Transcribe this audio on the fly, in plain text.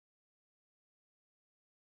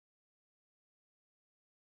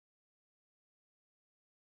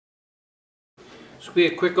This will be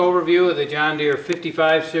a quick overview of the John Deere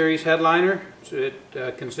 55 series headliner. So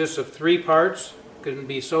it consists of 3 parts. It can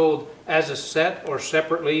be sold as a set or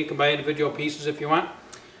separately. You can buy individual pieces if you want.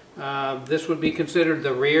 This would be considered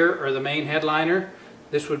the rear or the main headliner.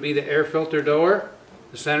 This would be the air filter door,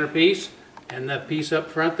 the centerpiece, and the piece up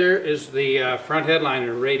front there is the front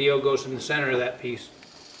headliner. Radio goes in the center of that piece.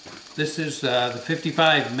 This is the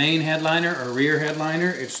 55 main headliner or rear headliner.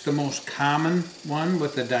 It's the most common one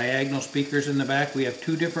with the diagonal speakers in the back. We have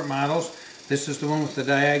 2 different models. This is the one with the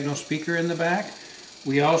diagonal speaker in the back.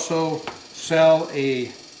 We also sell a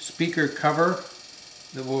speaker cover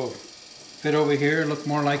that will fit over here, look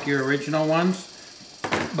more like your original ones.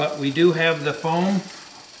 But we do have the foam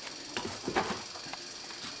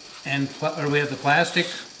and we have the plastic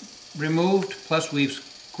removed, plus we've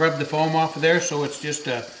scrubbed the foam off of there, so it's just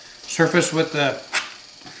a surface with the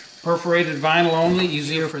perforated vinyl only,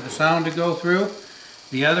 easier for the sound to go through.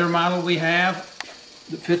 The other model we have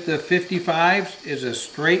that fit the 55s is a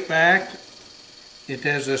straight back. It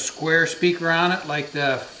has a square speaker on it like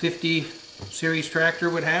the 50 series tractor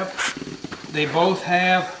would have. They both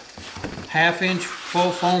have 1/2-inch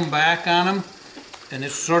full foam back on them, and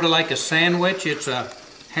it's sort of like a sandwich. It's a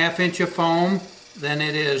 1/2 inch of foam, then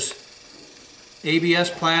it is ABS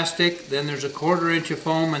plastic, then there's a 1/4 inch of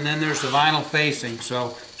foam, and then there's the vinyl facing.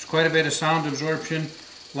 So there's quite a bit of sound absorption,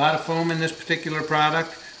 a lot of foam in this particular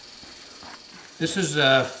product. This is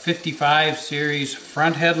a 55 series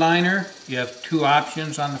front headliner. You have 2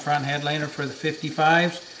 options on the front headliner for the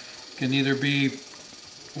 55s. It can either be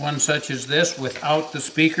one such as this without the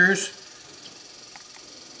speakers.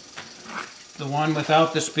 The one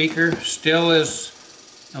without the speaker still is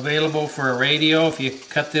available for a radio. If you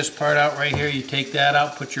cut this part out right here, you take that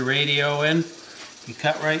out, put your radio in. You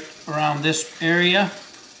cut right around this area,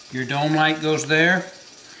 your dome light goes there.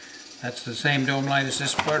 That's the same dome light as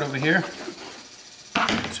this part over here.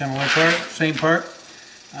 Similar part, same part.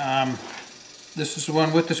 This is the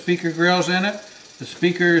one with the speaker grills in it. The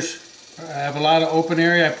speakers have a lot of open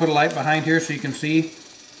area. I put a light behind here so you can see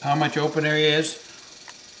how much open area is.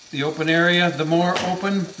 The open area, the more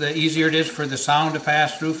open, the easier it is for the sound to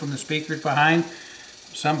pass through from the speakers behind.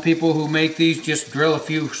 Some people who make these just drill a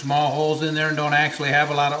few small holes in there and don't actually have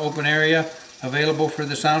a lot of open area available for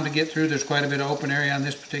the sound to get through. There's quite a bit of open area on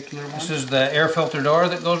this particular one. This is the air filter door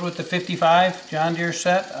that goes with the 55 John Deere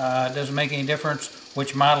set. It doesn't make any difference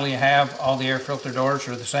which model you have. All the air filter doors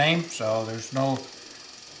are the same, so there's no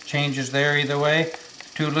changes there either way.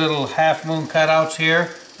 2 little half moon cutouts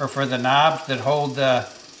here are for the knobs that hold the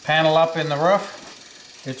panel up in the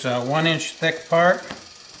roof. It's a 1-inch thick part,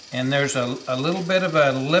 and there's a little bit of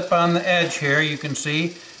a lip on the edge here. You can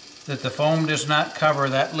see that the foam does not cover.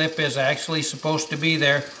 That lip is actually supposed to be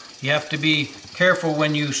there. You have to be careful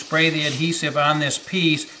when you spray the adhesive on this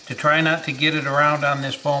piece to try not to get it around on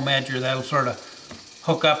this foam edge, or that'll sort of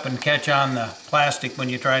hook up and catch on the plastic when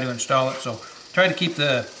you try to install it. So try to keep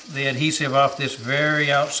the adhesive off this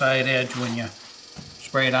very outside edge when you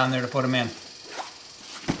spray it on there to put them in.